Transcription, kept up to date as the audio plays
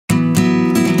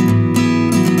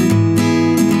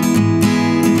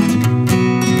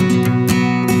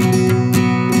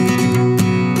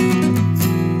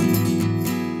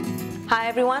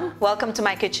welcome to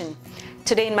my kitchen.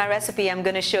 Today in my recipe I'm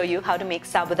going to show you how to make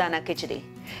Sabudana Khichdi.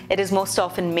 It is most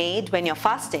often made when you're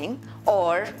fasting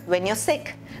or when you're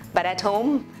sick. But at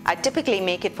home, I typically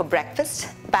make it for breakfast,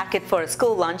 pack it for a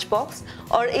school lunchbox,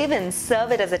 or even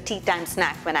serve it as a tea time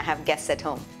snack when I have guests at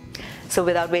home. So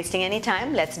without wasting any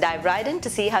time, let's dive right in to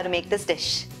see how to make this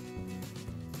dish.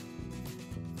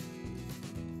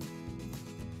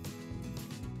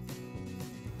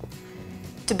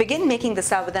 To begin making the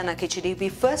Sabudana Khichdi, we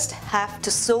first have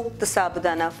to soak the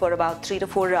Sabudana for about 3 to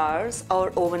 4 hours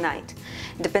or overnight.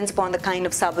 It depends upon the kind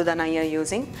of Sabudana you're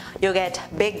using. You get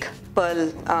big pearl,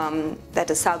 that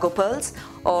is sago pearls,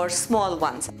 or small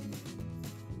ones.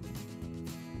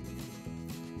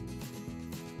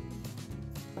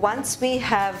 Once we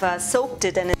have soaked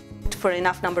it and for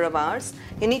enough number of hours,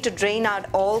 you need to drain out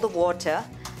all the water.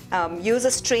 Use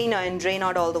a strainer and drain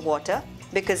out all the water,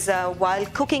 because while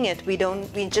cooking it, we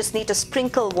just need to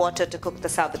sprinkle water to cook the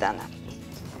Sabudana.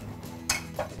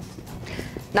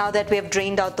 Now that we have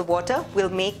drained out the water, we'll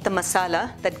make the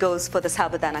masala that goes for the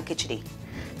Sabudana Khichdi.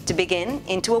 To begin,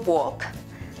 into a wok,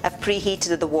 I've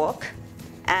preheated the wok.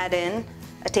 Add in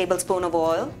a tablespoon of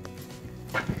oil.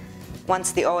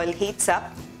 Once the oil heats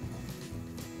up,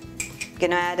 I'm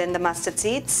going to add in the mustard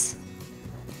seeds,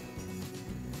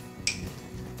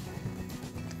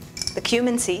 the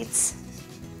cumin seeds,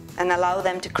 and allow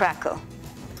them to crackle.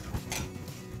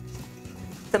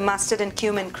 The mustard and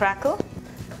cumin crackle.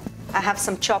 I have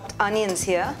some chopped onions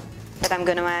here that I'm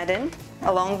going to add in,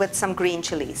 along with some green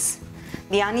chilies.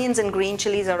 The onions and green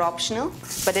chilies are optional,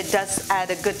 but it does add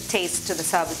a good taste to the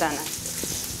Sabudana.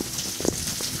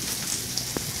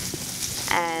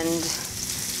 And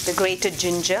the grated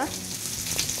ginger.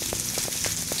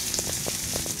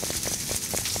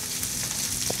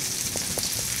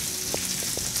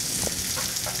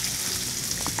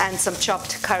 And some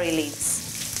chopped curry leaves.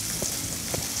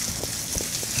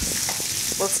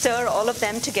 We'll stir all of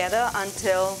them together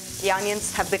until the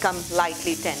onions have become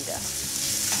lightly tender.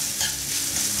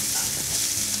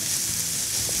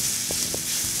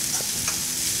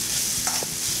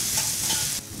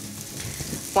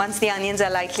 Once the onions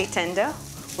are lightly tender,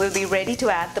 we'll be ready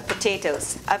to add the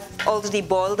potatoes. I've already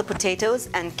boiled the potatoes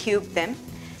and cubed them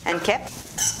and kept.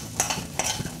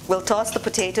 We'll toss the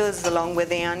potatoes along with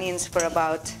the onions for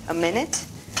about a minute.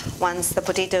 Once the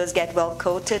potatoes get well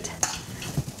coated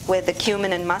with the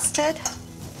cumin and mustard,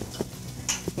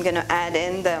 I'm going to add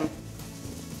in the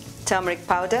turmeric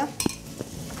powder,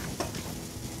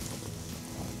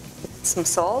 some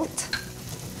salt,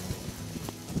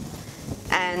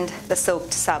 and the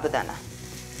soaked Sabudana.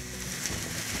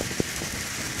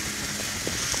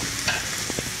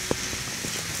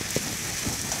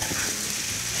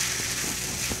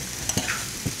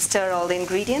 Stir all the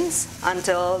ingredients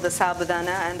until the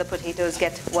Sabudana and the potatoes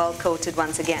get well coated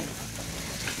once again.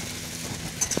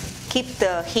 Keep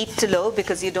the heat to low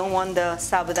because you don't want the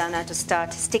Sabudana to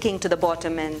start sticking to the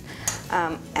bottom and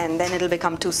then it'll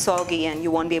become too soggy and you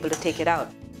won't be able to take it out.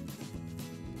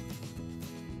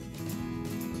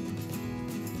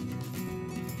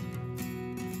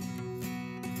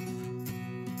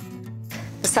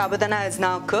 The Sabudana is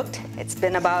now cooked. It's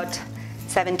been about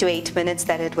 7 to 8 minutes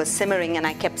that it was simmering, and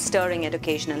I kept stirring it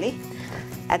occasionally.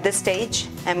 At this stage,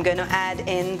 I'm going to add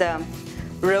in the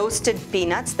roasted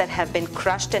peanuts that have been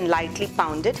crushed and lightly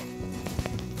pounded,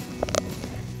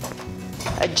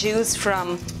 a juice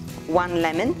from 1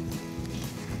 lemon,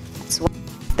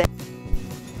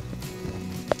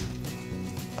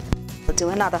 we'll do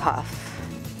another half,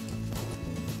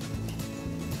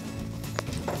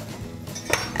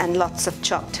 and lots of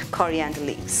chopped coriander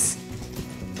leaves.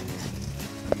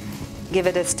 Give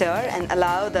it a stir and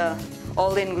allow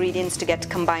all the ingredients to get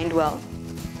combined well.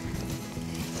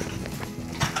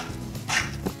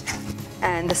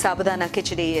 And the Sabudana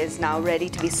Khichdi is now ready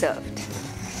to be served.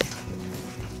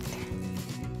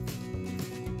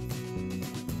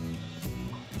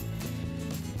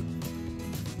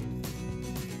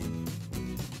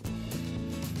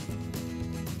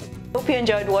 Hope you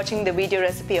enjoyed watching the video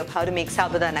recipe of how to make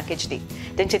Sabudana Khichdi.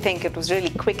 Didn't you think it was really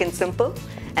quick and simple?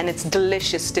 And it's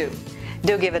delicious too.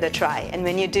 Do give it a try, and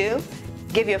when you do,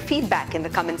 give your feedback in the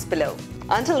comments below.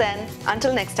 Until then,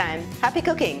 until next time, happy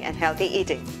cooking and healthy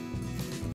eating.